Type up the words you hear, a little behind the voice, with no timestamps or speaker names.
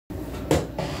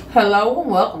Hello and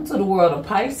welcome to the world of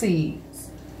Pisces.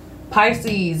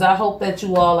 Pisces, I hope that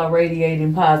you all are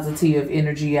radiating positive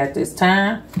energy at this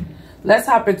time. Let's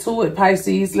hop into it,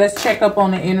 Pisces. Let's check up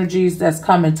on the energies that's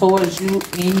coming towards you,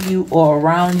 in you, or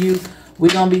around you.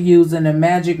 We're going to be using the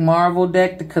Magic Marvel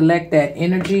deck to collect that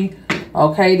energy.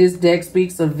 Okay, this deck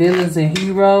speaks of villains and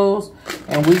heroes.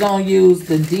 And we're going to use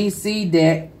the DC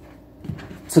deck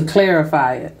to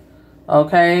clarify it.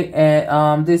 Okay,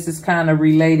 and this is kind of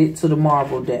related to the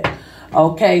Marvel deck.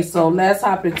 Okay, so let's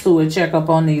hop into it. Check up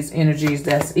on these energies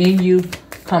that's in you,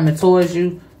 coming towards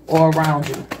you, or around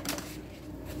you.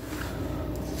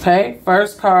 Okay,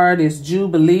 first card is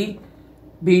Jubilee.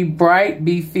 Be bright,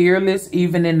 be fearless,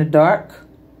 even in the dark.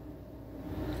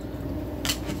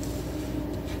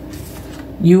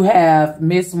 You have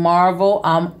Miss Marvel.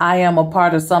 I am a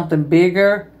part of something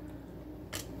bigger.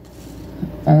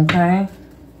 Okay.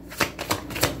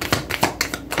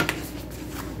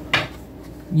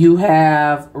 You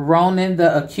have Ronan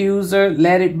the Accuser.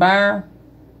 Let it burn.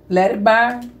 Let it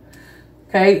burn.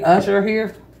 Okay, Usher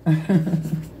here.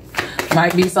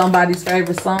 Might be somebody's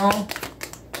favorite song.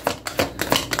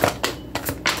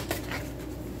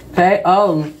 Okay,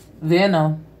 oh,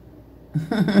 Venom.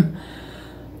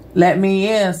 Let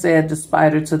me in, said the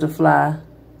spider to the fly.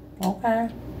 Okay.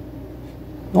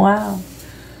 Wow.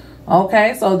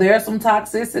 Okay, so there's some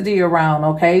toxicity around,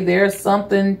 okay? There's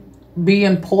something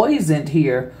being poisoned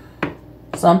here.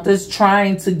 Something's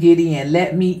trying to get in.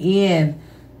 Let me in,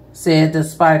 said the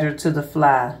spider to the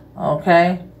fly.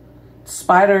 Okay.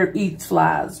 Spider eats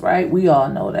flies, right? We all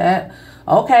know that.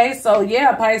 Okay, so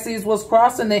yeah, Pisces, what's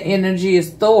crossing the energy is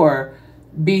Thor.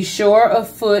 Be sure of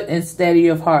foot and steady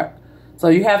of heart. So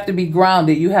you have to be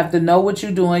grounded. You have to know what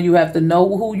you're doing. You have to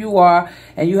know who you are.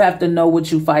 And you have to know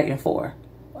what you're fighting for.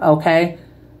 Okay.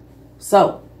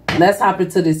 So let's hop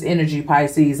into this energy,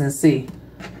 Pisces, and see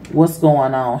what's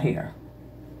going on here.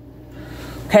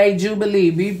 Okay, Jubilee.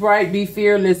 Be bright, be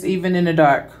fearless, even in the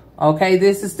dark. Okay,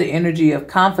 this is the energy of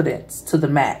confidence to the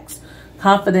max.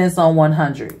 Confidence on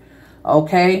 100.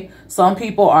 Okay, some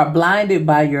people are blinded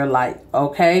by your light.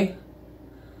 Okay.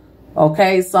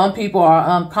 Okay, some people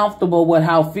are uncomfortable with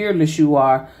how fearless you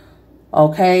are.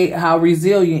 Okay, how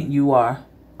resilient you are.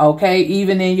 Okay,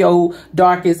 even in your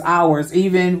darkest hours,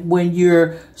 even when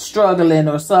you're struggling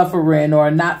or suffering or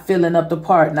not feeling up to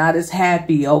par, not as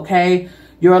happy, okay,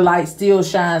 your light still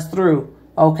shines through,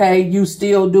 okay? You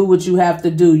still do what you have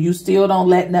to do. You still don't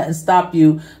let nothing stop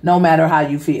you no matter how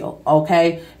you feel,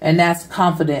 okay? And that's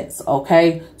confidence,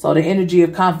 okay? So the energy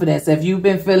of confidence. If you've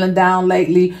been feeling down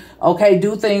lately, okay,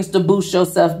 do things to boost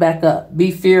yourself back up.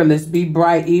 Be fearless, be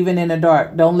bright, even in the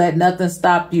dark. Don't let nothing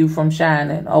stop you from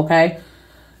shining, okay?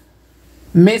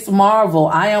 Miss Marvel,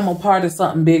 I am a part of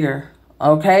something bigger,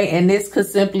 okay? And this could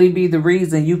simply be the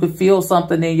reason. You could feel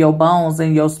something in your bones,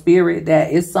 in your spirit,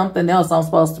 that it's something else I'm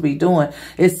supposed to be doing.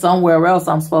 It's somewhere else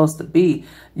I'm supposed to be.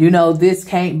 You know, this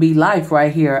can't be life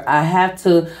right here.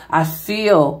 I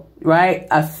feel, right?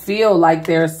 I feel like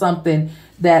there's something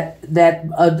that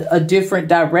a different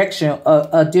direction,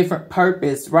 a different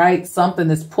purpose, right? Something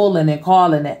is pulling and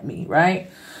calling at me, right?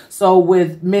 So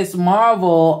with Miss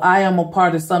Marvel, I am a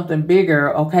part of something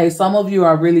bigger, okay? Some of you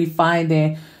are really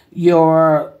finding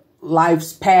your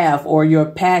life's path or your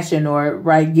passion or,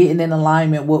 right, getting in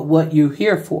alignment with what you're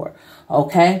here for,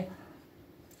 okay?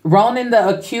 Ronan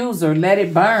the Accuser, let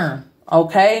it burn,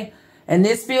 okay? And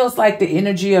this feels like the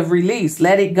energy of release.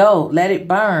 Let it go. Let it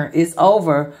burn. It's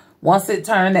over. Once it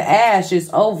turned to ash,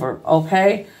 it's over,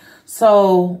 okay?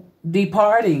 So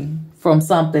departing from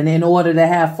something in order to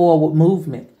have forward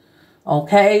movement.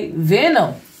 Okay,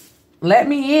 Venom, let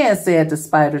me in, said the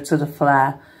spider to the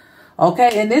fly.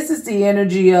 Okay, and this is the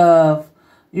energy of,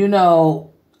 you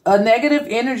know, a negative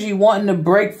energy wanting to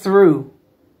break through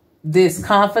this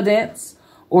confidence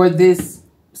or this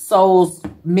soul's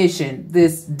mission,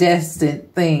 this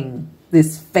destined thing,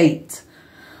 this fate,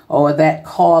 or that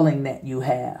calling that you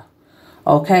have.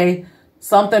 Okay,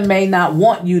 something may not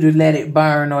want you to let it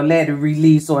burn or let it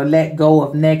release or let go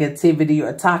of negativity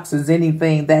or toxins,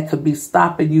 anything that could be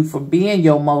stopping you from being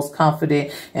your most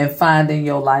confident and finding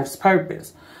your life's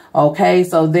purpose. Okay,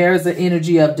 so there's an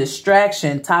energy of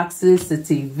distraction,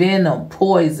 toxicity, venom,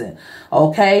 poison.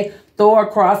 Okay, Thor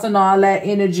crossing all that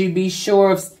energy. Be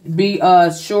sure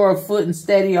of foot and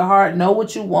steady your heart. Know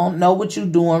what you want. Know what you're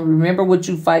doing. Remember what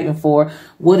you're fighting for.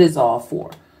 What it's all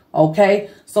for. Okay,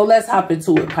 so let's hop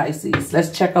into it, Pisces.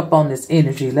 Let's check up on this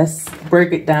energy. Let's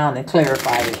break it down and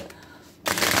clarify it.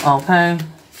 Okay,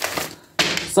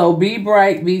 so be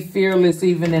bright, be fearless,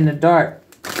 even in the dark.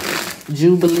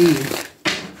 Jubilee.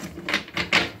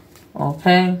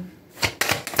 Okay,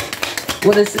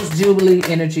 what is this Jubilee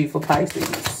energy for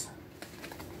Pisces?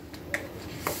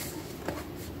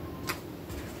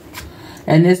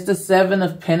 And it's the Seven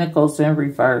of Pentacles in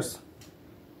reverse.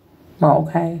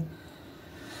 Okay.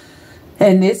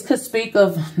 And this could speak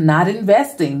of not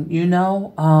investing, you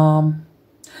know,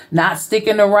 not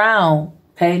sticking around,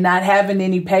 okay, not having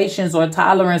any patience or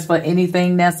tolerance for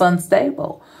anything that's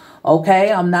unstable. Okay,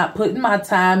 I'm not putting my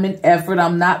time and effort.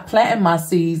 I'm not planting my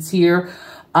seeds here.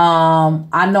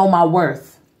 I know my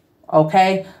worth.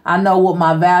 Okay, I know what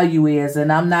my value is,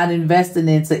 and I'm not investing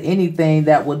into anything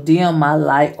that will dim my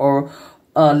light or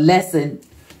lessen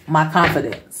my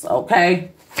confidence.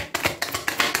 Okay.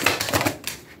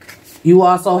 You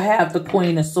also have the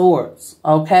Queen of Swords.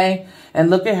 Okay. And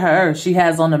look at her. She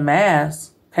has on a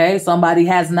mask. Okay. Somebody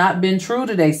has not been true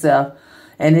to themselves.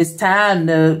 And it's time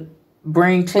to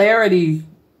bring clarity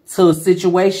to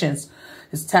situations.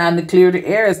 It's time to clear the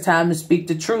air. It's time to speak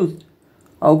the truth.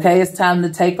 Okay. It's time to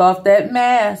take off that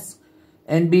mask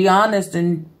and be honest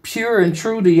and pure and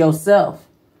true to yourself.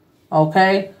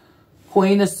 Okay.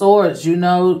 Queen of Swords, you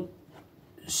know,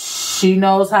 she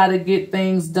knows how to get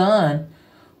things done.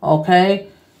 Okay.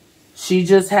 She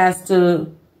just has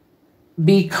to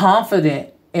be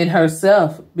confident in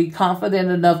herself. Be confident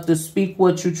enough to speak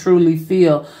what you truly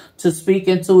feel. To speak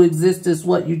into existence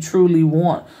what you truly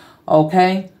want.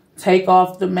 Okay. Take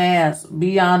off the mask.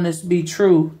 Be honest. Be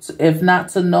true. If not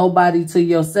to nobody, to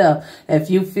yourself.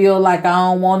 If you feel like I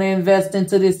don't want to invest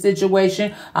into this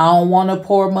situation. I don't want to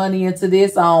pour money into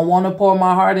this. I don't want to pour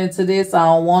my heart into this. I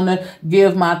don't want to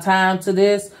give my time to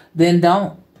this. Then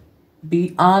don't.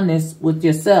 Be honest with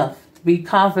yourself. Be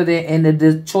confident in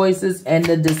the choices and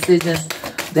the decisions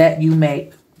that you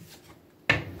make.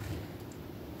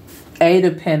 Eight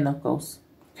of Pentacles.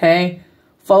 Okay.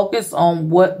 Focus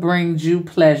on what brings you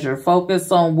pleasure.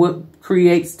 Focus on what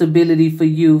creates stability for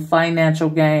you. Financial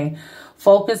gain.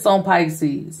 Focus on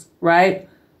Pisces. Right.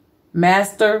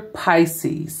 Master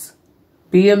Pisces.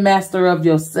 Be a master of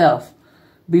yourself.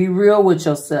 Be real with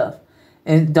yourself.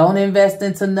 And don't invest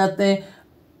into nothing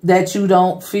that you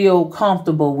don't feel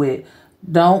comfortable with.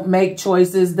 Don't make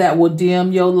choices that will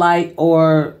dim your light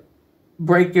or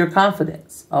break your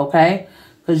confidence, okay?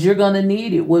 Because you're going to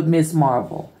need it with Miss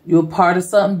Marvel. You're part of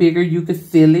something bigger. You can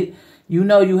feel it. You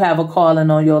know you have a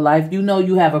calling on your life. You know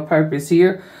you have a purpose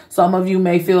here. Some of you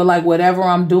may feel like whatever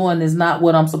I'm doing is not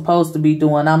what I'm supposed to be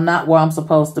doing. I'm not where I'm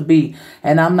supposed to be.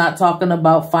 And I'm not talking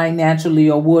about financially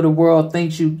or what the world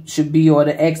thinks you should be or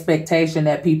the expectation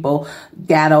that people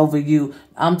got over you.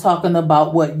 I'm talking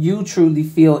about what you truly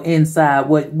feel inside,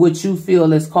 what you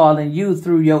feel is calling you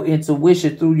through your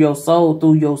intuition, through your soul,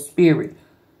 through your spirit.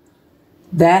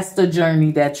 That's the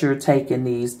journey that you're taking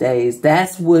these days.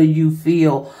 That's where you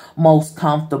feel most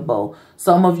comfortable.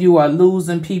 Some of you are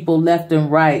losing people left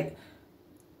and right.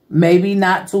 Maybe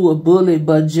not to a bullet,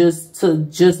 but just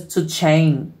to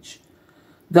change.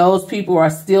 Those people are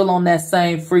still on that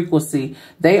same frequency.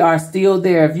 They are still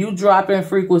there. If you drop in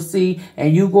frequency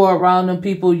and you go around them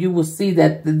people, you will see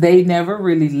that they never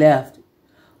really left.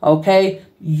 Okay?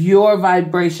 Your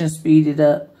vibration speeded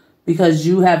up because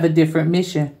you have a different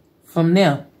mission from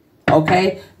them.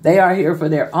 Okay? They are here for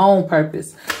their own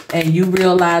purpose and you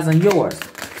realizing yours.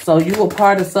 So you are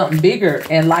part of something bigger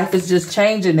and life is just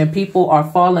changing and people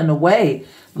are falling away.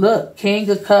 Look, King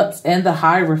of Cups and the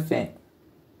Hierophant.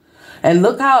 And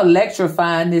look how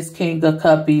electrifying this King of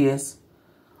Cups is.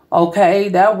 Okay,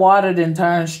 that water then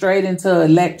turns straight into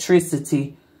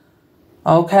electricity.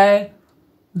 Okay,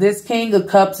 this King of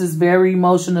Cups is very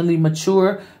emotionally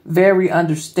mature, very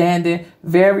understanding,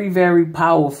 very, very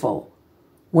powerful.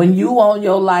 When you on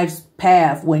your life's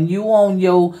path, when you on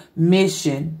your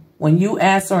mission, when you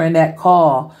answering that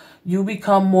call, you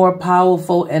become more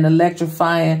powerful and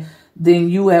electrifying than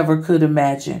you ever could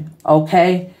imagine.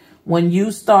 Okay? When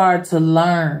you start to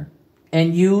learn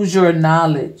and use your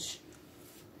knowledge,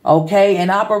 okay,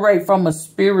 and operate from a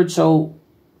spiritual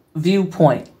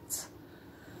viewpoint,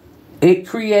 it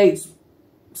creates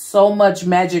so much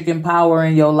magic and power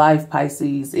in your life,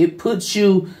 Pisces. It puts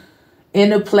you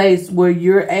in a place where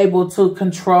you're able to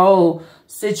control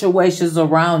situations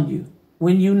around you.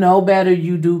 When you know better,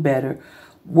 you do better.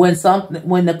 When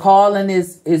the calling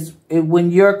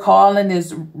when your calling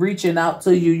is reaching out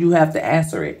to you, you have to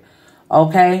answer it.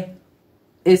 Okay?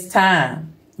 It's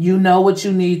time. You know what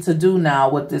you need to do now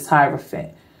with this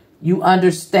Hierophant. You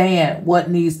understand what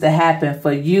needs to happen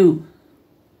for you.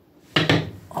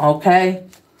 Okay?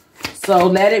 So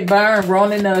let it burn.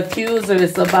 Ronan the Accuser.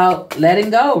 It's about letting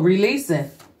go, releasing.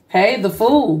 Okay? The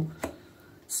Fool.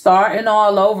 Starting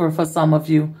all over for some of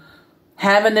you.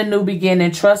 Having a new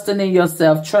beginning, trusting in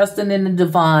yourself, trusting in the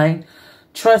divine,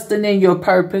 trusting in your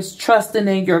purpose, trusting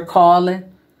in your calling.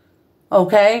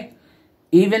 Okay?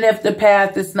 Even if the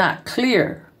path is not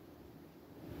clear,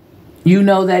 You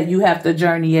know that you have to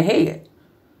journey ahead.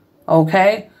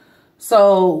 Okay?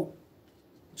 So,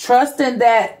 trusting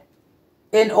that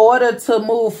in order to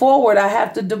move forward, I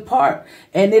have to depart.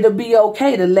 And it'll be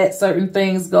okay to let certain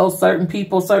things go, certain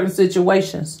people, certain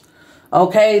situations.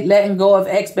 Okay? Letting go of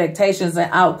expectations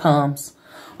and outcomes.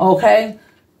 Okay?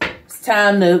 It's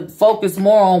time to focus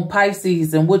more on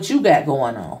Pisces and what you got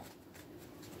going on.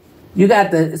 You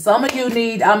got some of you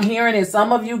need, I'm hearing it,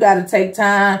 some of you got to take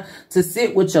time to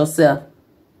sit with yourself,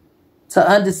 to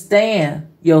understand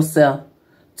yourself,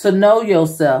 to know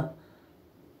yourself,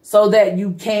 so that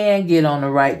you can get on the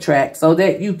right track, so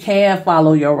that you can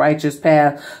follow your righteous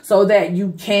path, so that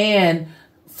you can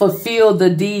fulfill the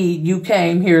deed you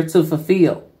came here to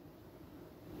fulfill.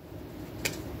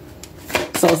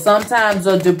 So sometimes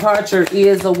a departure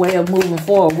is a way of moving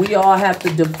forward. We all have to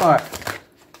depart.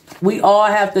 We all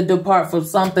have to depart from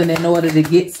something in order to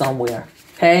get somewhere.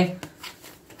 Okay?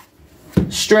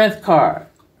 Strength card.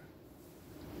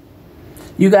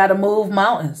 You got to move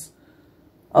mountains.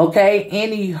 Okay?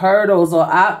 Any hurdles or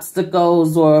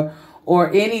obstacles or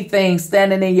anything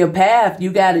standing in your path,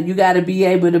 you got to be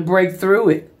able to break through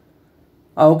it.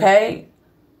 Okay?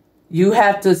 You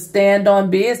have to stand on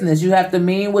business. You have to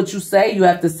mean what you say. You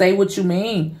have to say what you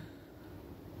mean.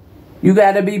 You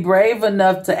got to be brave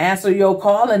enough to answer your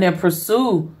calling and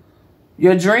pursue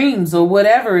your dreams or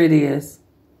whatever it is.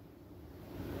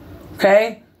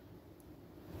 Okay?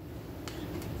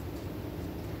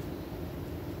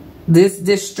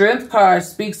 This strength card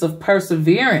speaks of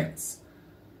perseverance.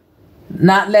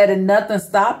 Not letting nothing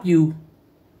stop you.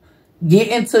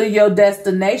 Getting to your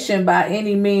destination by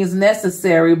any means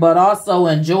necessary, but also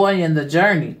enjoying the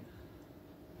journey.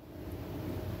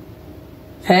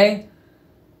 Okay?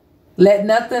 Let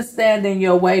nothing stand in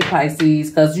your way,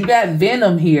 Pisces, because you got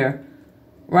venom here,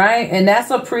 right? And that's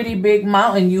a pretty big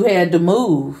mountain you had to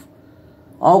move,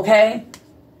 okay?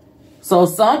 So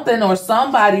something or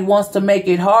somebody wants to make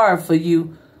it hard for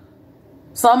you.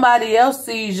 Somebody else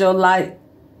sees your light.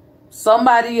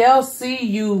 Somebody else see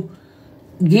you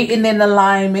getting in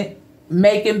alignment,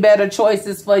 making better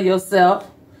choices for yourself.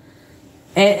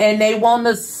 And they want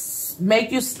to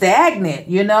make you stagnant,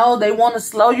 you know. They want to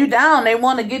slow you down. They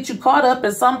want to get you caught up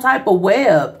in some type of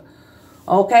web.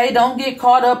 Okay, don't get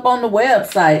caught up on the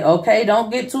website. Okay, don't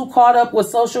get too caught up with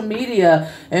social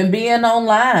media and being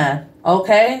online.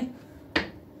 Okay,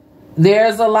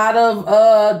 there's a lot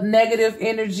of negative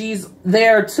energies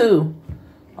there too.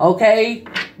 Okay,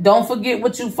 don't forget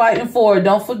what you're fighting for.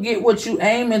 Don't forget what you're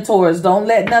aiming towards. Don't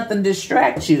let nothing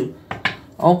distract you.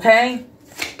 Okay.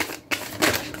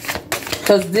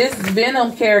 Because this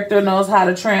Venom character knows how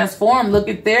to transform. Look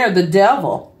at there, the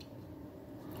devil.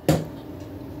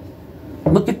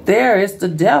 Look at there, it's the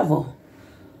devil.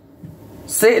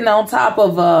 Sitting on top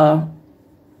of a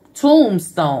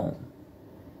tombstone.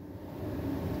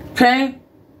 Okay?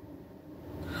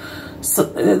 So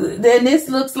then this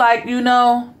looks like, you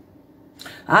know,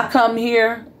 I come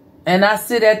here and I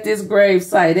sit at this grave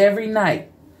site every night.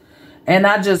 And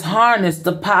I just harness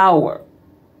the power.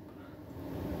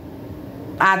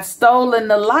 I'd stolen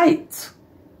the light.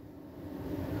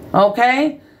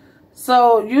 Okay?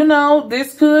 So, you know,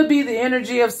 this could be the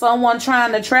energy of someone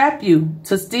trying to trap you,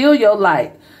 to steal your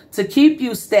light, to keep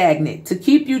you stagnant, to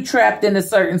keep you trapped in a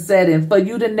certain setting, for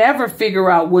you to never figure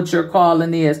out what your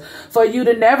calling is, for you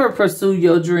to never pursue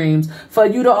your dreams, for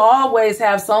you to always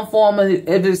have some form of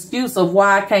excuse of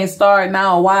why I can't start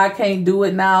now, or why I can't do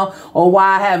it now, or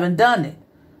why I haven't done it.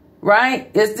 Right?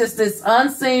 It's just this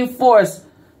unseen force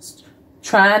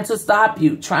trying to stop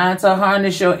you, trying to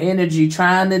harness your energy,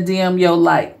 trying to dim your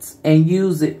lights and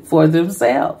use it for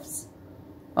themselves.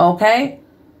 Okay?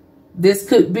 This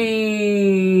could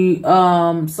be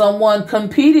someone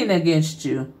competing against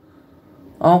you.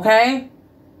 Okay?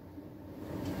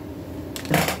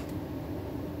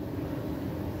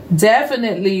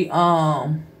 Definitely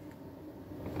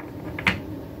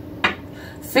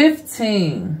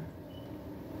 15.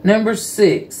 Number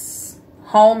 6.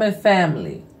 Home and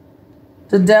family.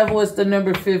 The devil is the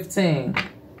number 15.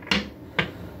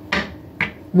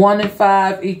 1 and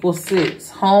 5 equals 6.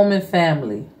 Home and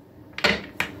family.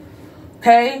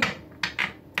 Okay?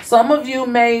 Some of you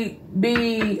may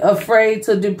be afraid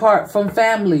to depart from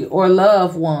family or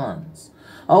loved ones.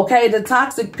 Okay? The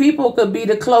toxic people could be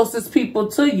the closest people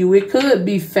to you. It could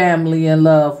be family and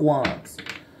loved ones.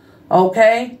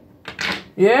 Okay?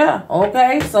 Yeah.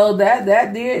 Okay? So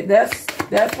that's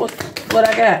what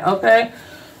I got. Okay?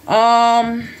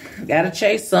 Gotta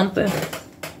chase something.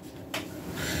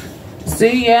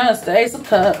 See, yeah, it's the Ace of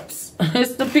Cups.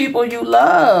 It's the people you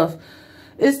love.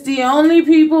 It's the only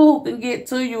people who can get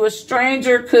to you. A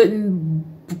stranger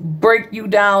couldn't break you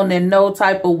down in no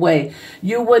type of way.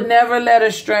 You would never let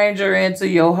a stranger into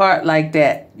your heart like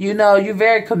that. You know, you're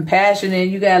very compassionate.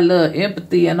 You got a little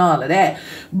empathy and all of that.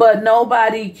 But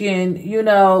nobody can, you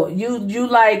know, you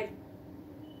like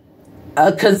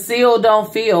conceal,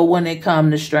 don't feel when it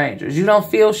come to strangers. You don't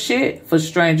feel shit for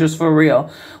strangers for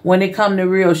real. When it come to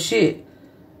real shit,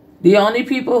 the only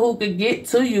people who could get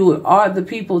to you are the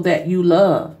people that you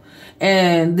love.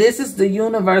 And this is the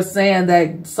universe saying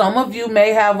that some of you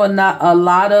may have a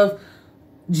lot of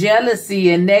jealousy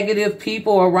and negative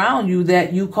people around you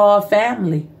that you call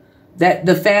family. That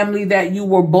the family that you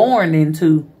were born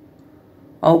into.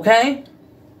 Okay?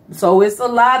 So it's a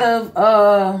lot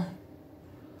of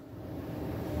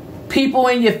people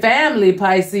in your family,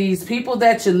 Pisces, people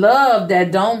that you love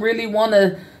that don't really want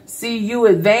to see you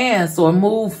advance or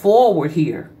move forward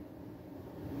here.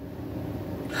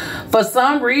 For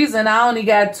some reason, I only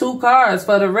got 2 cards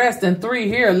for the rest and 3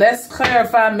 here. Let's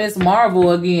clarify Miss Marvel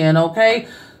again, okay?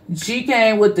 She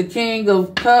came with the King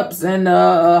of Cups and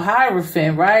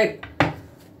Hierophant, right?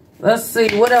 Let's see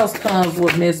what else comes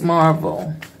with Miss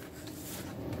Marvel.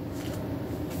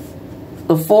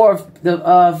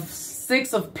 The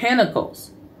 6 of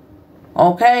Pentacles.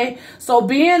 Okay, so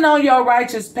being on your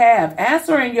righteous path,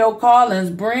 answering your callings,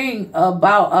 bring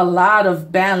about a lot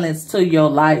of balance to your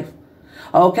life.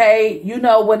 Okay, you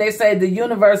know when they say the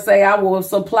universe say I will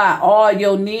supply all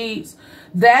your needs,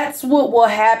 that's what will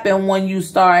happen when you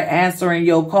start answering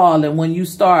your calling, when you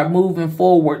start moving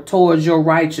forward towards your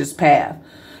righteous path.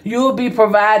 You will be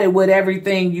provided with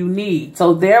everything you need,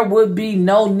 so there would be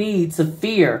no need to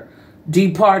fear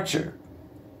departure.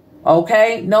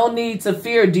 Okay, no need to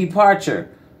fear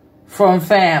departure from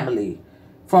family,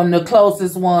 from the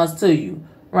closest ones to you,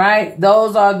 right?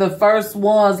 Those are the first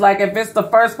ones. Like if it's the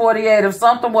first 48, if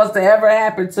something was to ever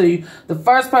happen to you, the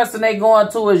first person they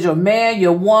going to is your man,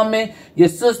 your woman, your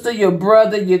sister, your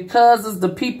brother, your cousins, the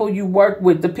people you work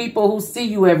with, the people who see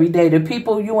you every day, the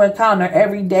people you encounter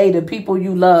every day, the people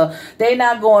you love. They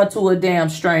not going to a damn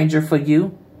stranger for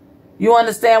you. You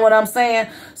understand what I'm saying?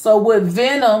 So with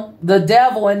Venom, the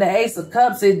devil, and the Ace of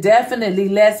Cups, it definitely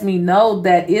lets me know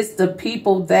that it's the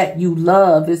people that you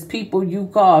love. It's people you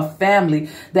call family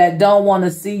that don't want to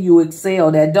see you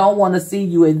excel, that don't want to see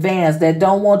you advance, that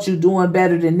don't want you doing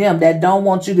better than them, that don't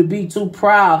want you to be too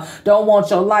proud, don't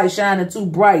want your light shining too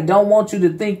bright, don't want you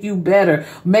to think you better,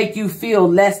 make you feel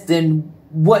less than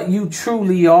what you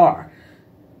truly are,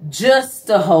 just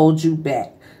to hold you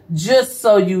back, just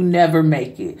so you never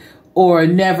make it. Or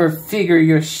never figure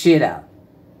your shit out.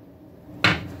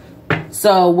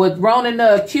 So with Ronan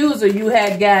the Accuser, you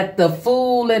had got the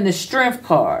Fool and the Strength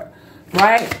card,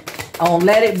 right? On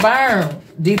Let It Burn.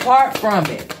 Depart from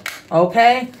it.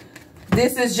 Okay?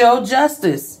 This is your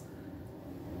justice.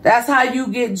 That's how you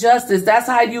get justice. That's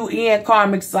how you end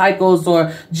karmic cycles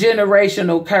or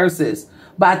generational curses.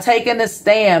 By taking a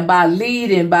stand, by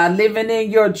leading, by living in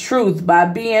your truth, by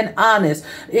being honest,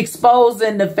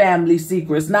 exposing the family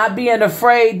secrets, not being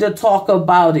afraid to talk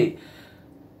about it.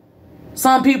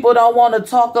 Some people don't want to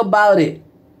talk about it.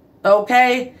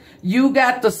 Okay? You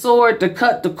got the sword to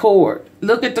cut the cord.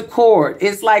 Look at the cord.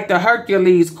 It's like the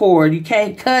Hercules cord. You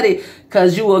can't cut it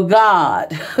because you a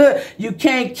god. You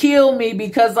can't kill me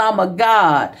because I'm a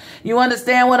god. You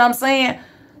understand what I'm saying?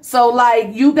 So,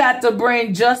 like, you got to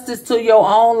bring justice to your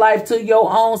own life, to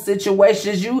your own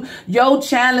situations. Your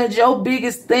challenge, your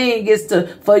biggest thing is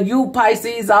for you,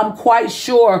 Pisces, I'm quite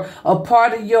sure a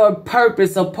part of your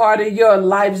purpose, a part of your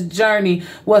life's journey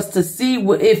was to see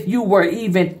if you were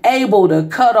even able to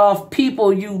cut off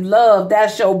people you love.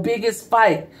 That's your biggest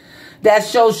fight.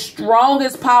 That's your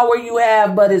strongest power you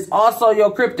have, but it's also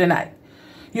your kryptonite.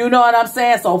 You know what I'm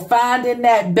saying? So, finding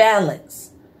that balance.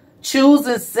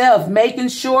 Choosing self, making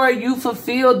sure you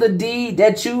fulfill the deed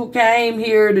that you came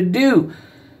here to do.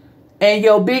 And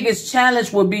your biggest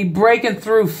challenge will be breaking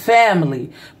through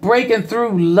family, breaking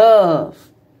through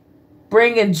love,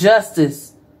 bringing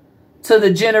justice to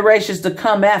the generations to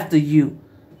come after you.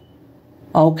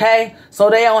 Okay? So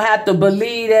they don't have to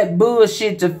believe that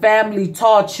bullshit the family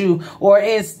taught you or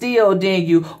instilled in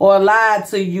you or lied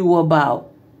to you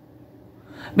about.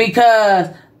 Because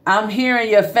I'm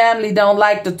hearing your family don't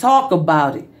like to talk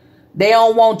about it. They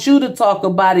don't want you to talk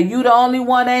about it. You the only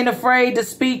one ain't afraid to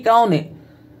speak on it.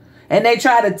 And they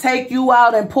try to take you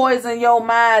out and poison your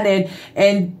mind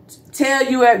and tell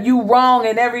you that you wrong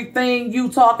and everything you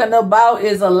talking about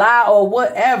is a lie or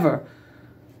whatever.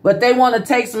 But they want to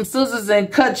take some scissors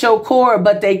and cut your cord,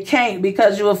 but they can't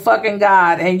because you're a fucking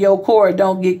god and your cord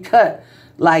don't get cut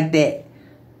like that.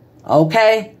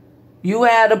 Okay? You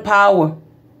have the power.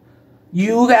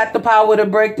 You got the power to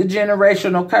break the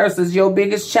generational curses. Your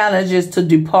biggest challenge is to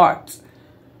depart.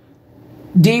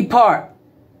 Depart.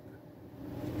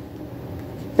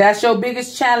 That's your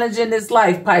biggest challenge in this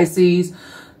life, Pisces.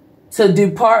 To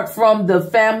depart from the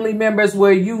family members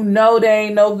where you know they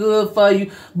ain't no good for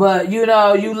you, but you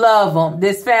know you love them.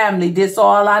 This family, this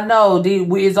all I know.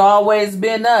 It's always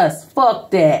been us.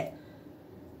 Fuck that.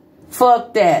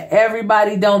 Fuck that.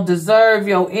 Everybody don't deserve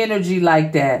your energy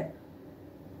like that.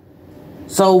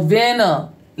 So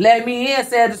Venom, let me in,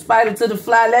 said the spider to the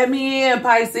fly. Let me in,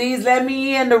 Pisces. Let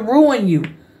me in to ruin you.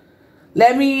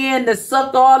 Let me in to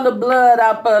suck all the blood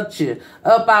up out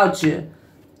you.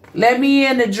 Let me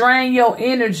in to drain your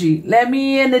energy. Let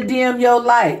me in to dim your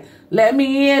light. Let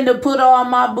me in to put all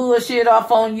my bullshit off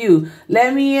on you.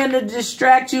 Let me in to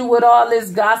distract you with all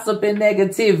this gossip and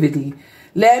negativity.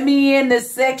 Let me in to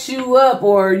sex you up,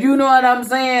 or you know what I'm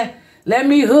saying? Let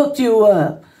me hook you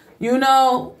up. You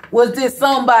know, was this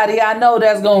somebody I know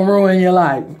that's going to ruin your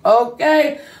life?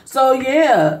 Okay? So,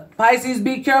 yeah, Pisces,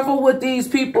 be careful with these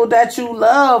people that you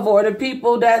love or the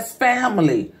people that's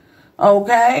family.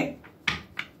 Okay?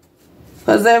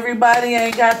 Because everybody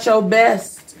ain't got your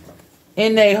best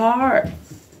in their heart.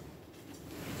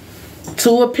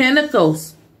 Two of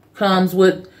Pentacles comes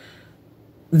with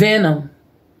Venom.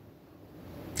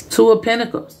 Two of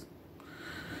Pentacles.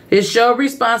 It's your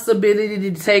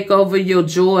responsibility to take over your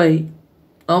joy.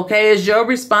 Okay? It's your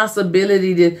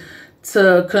responsibility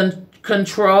to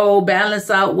control, balance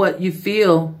out what you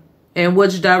feel and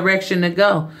which direction to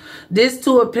go. This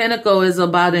Two of Pentacles is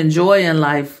about enjoying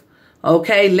life.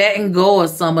 Okay, letting go of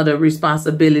some of the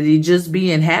responsibility, just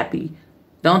being happy.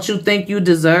 Don't you think you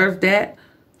deserve that?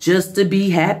 Just to be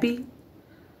happy?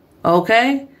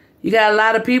 Okay? You got a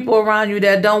lot of people around you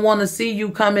that don't want to see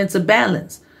you come into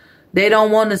balance. They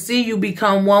don't want to see you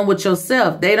become one with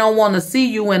yourself. They don't want to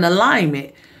see you in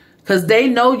alignment because they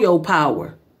know your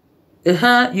power. You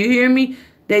hear me?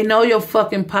 They know your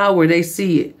fucking power. They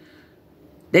see it.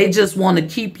 They just want to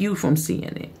keep you from seeing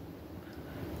it.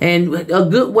 And a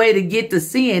good way to get to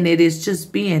seeing it is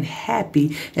just being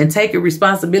happy and taking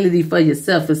responsibility for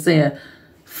yourself and saying,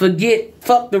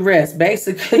 fuck the rest,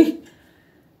 basically.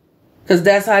 Because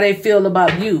that's how they feel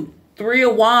about you. Three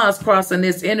of Wands crossing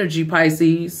this energy,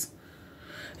 Pisces.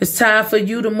 It's time for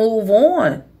you to move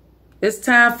on. It's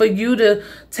time for you to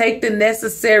take the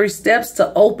necessary steps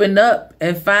to open up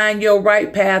and find your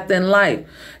right path in life.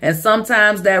 And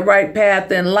sometimes that right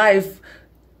path in life,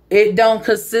 it don't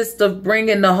consist of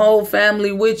bringing the whole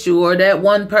family with you or that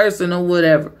one person or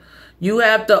whatever. You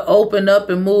have to open up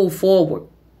and move forward.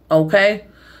 Okay?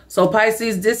 So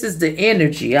Pisces, this is the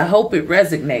energy. I hope it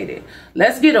resonated.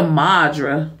 Let's get a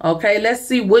Madra. Okay? Let's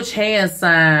see which hand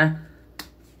sign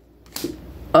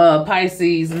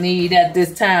Pisces need at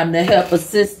this time to help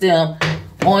assist them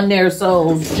on their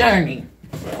soul's journey.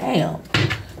 Damn.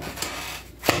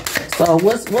 So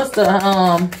what's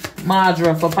the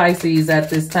Madra for Pisces at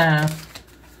this time?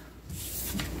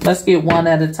 Let's get one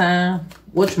at a time.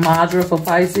 Which Madra for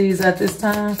Pisces at this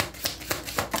time?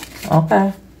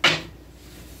 Okay.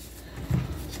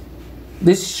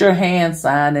 This is your hand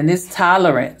sign and it's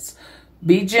tolerance.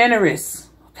 Be generous.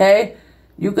 Okay?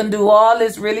 You can do all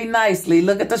this really nicely.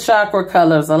 Look at the chakra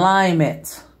colors,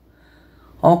 alignment.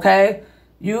 Okay?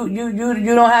 You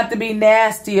don't have to be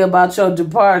nasty about your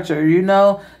departure, you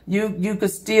know? You could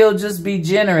still just be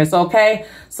generous, okay?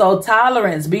 So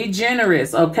tolerance, be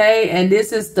generous, okay? And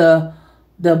this is the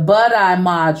Buddha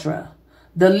Madra.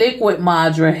 The liquid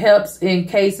Madra helps in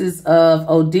cases of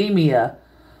edema,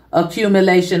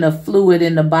 accumulation of fluid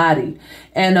in the body,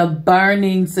 and a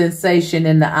burning sensation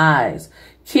in the eyes.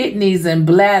 Kidneys and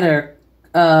bladder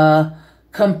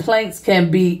complaints can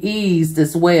be eased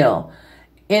as well.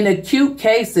 In acute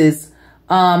cases,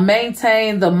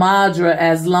 maintain the Madra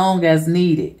as long as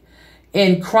needed.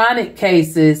 In chronic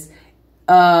cases,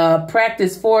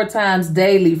 practice 4 times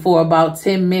daily for about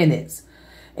 10 minutes.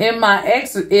 In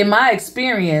my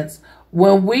experience,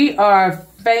 when we are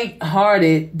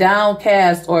faint-hearted,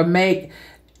 downcast, or make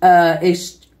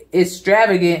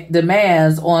extravagant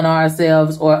demands on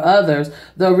ourselves or others,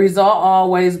 the result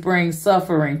always brings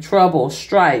suffering, trouble,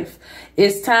 strife.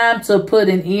 It's time to put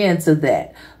an end to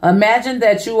that. Imagine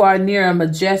that you are near a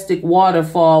majestic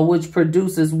waterfall which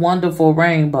produces wonderful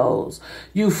rainbows.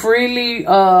 You freely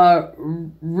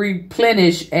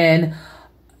replenish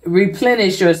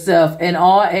yourself in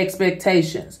all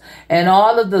expectations and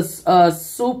all of the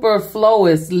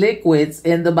superfluous liquids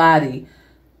in the body.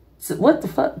 What the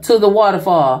fuck? To the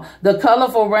waterfall. The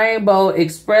colorful rainbow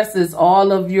expresses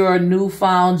all of your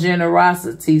newfound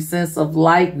generosity, sense of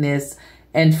lightness,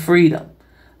 and freedom.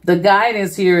 The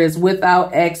guidance here is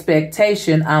without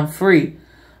expectation, I'm free.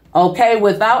 Okay,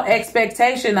 without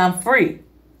expectation, I'm free.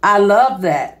 I love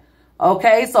that.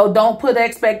 Okay, so don't put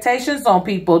expectations on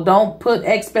people. Don't put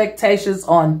expectations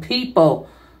on people.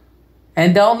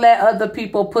 And don't let other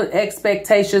people put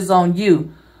expectations on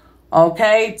you.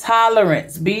 Okay,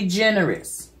 tolerance. Be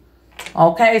generous.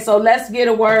 Okay, so let's get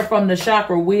a word from the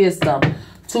chakra wisdom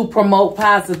to promote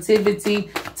positivity,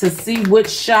 to see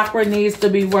which chakra needs to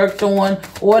be worked on,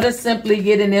 or to simply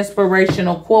get an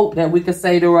inspirational quote that we could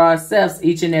say to ourselves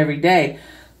each and every day.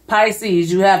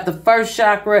 Pisces, you have the first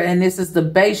chakra, and this is the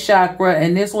base chakra,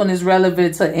 and this one is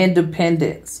relevant to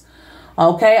independence.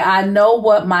 Okay, I know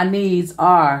what my needs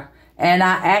are, and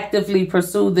I actively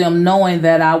pursue them knowing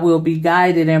that I will be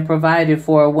guided and provided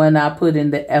for when I put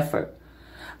in the effort.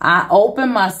 I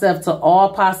open myself to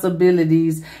all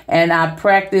possibilities, and I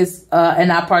practice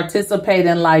and I participate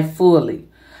in life fully.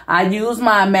 I use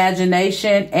my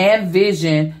imagination and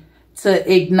vision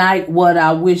to ignite what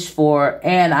I wish for,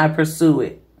 and I pursue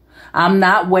it. I'm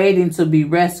not waiting to be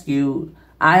rescued.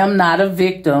 I am not a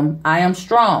victim. I am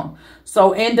strong.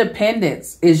 So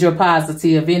independence is your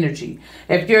positive energy.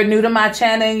 If you're new to my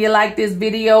channel and you like this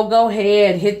video, go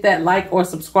ahead, hit that like or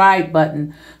subscribe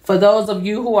button. For those of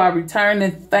you who are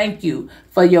returning, thank you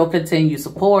for your continued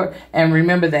support. And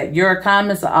remember that your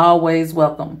comments are always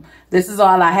welcome. This is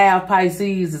all I have,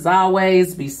 Pisces. As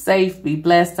always, be safe, be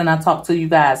blessed, and I'll talk to you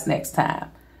guys next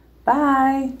time.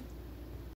 Bye.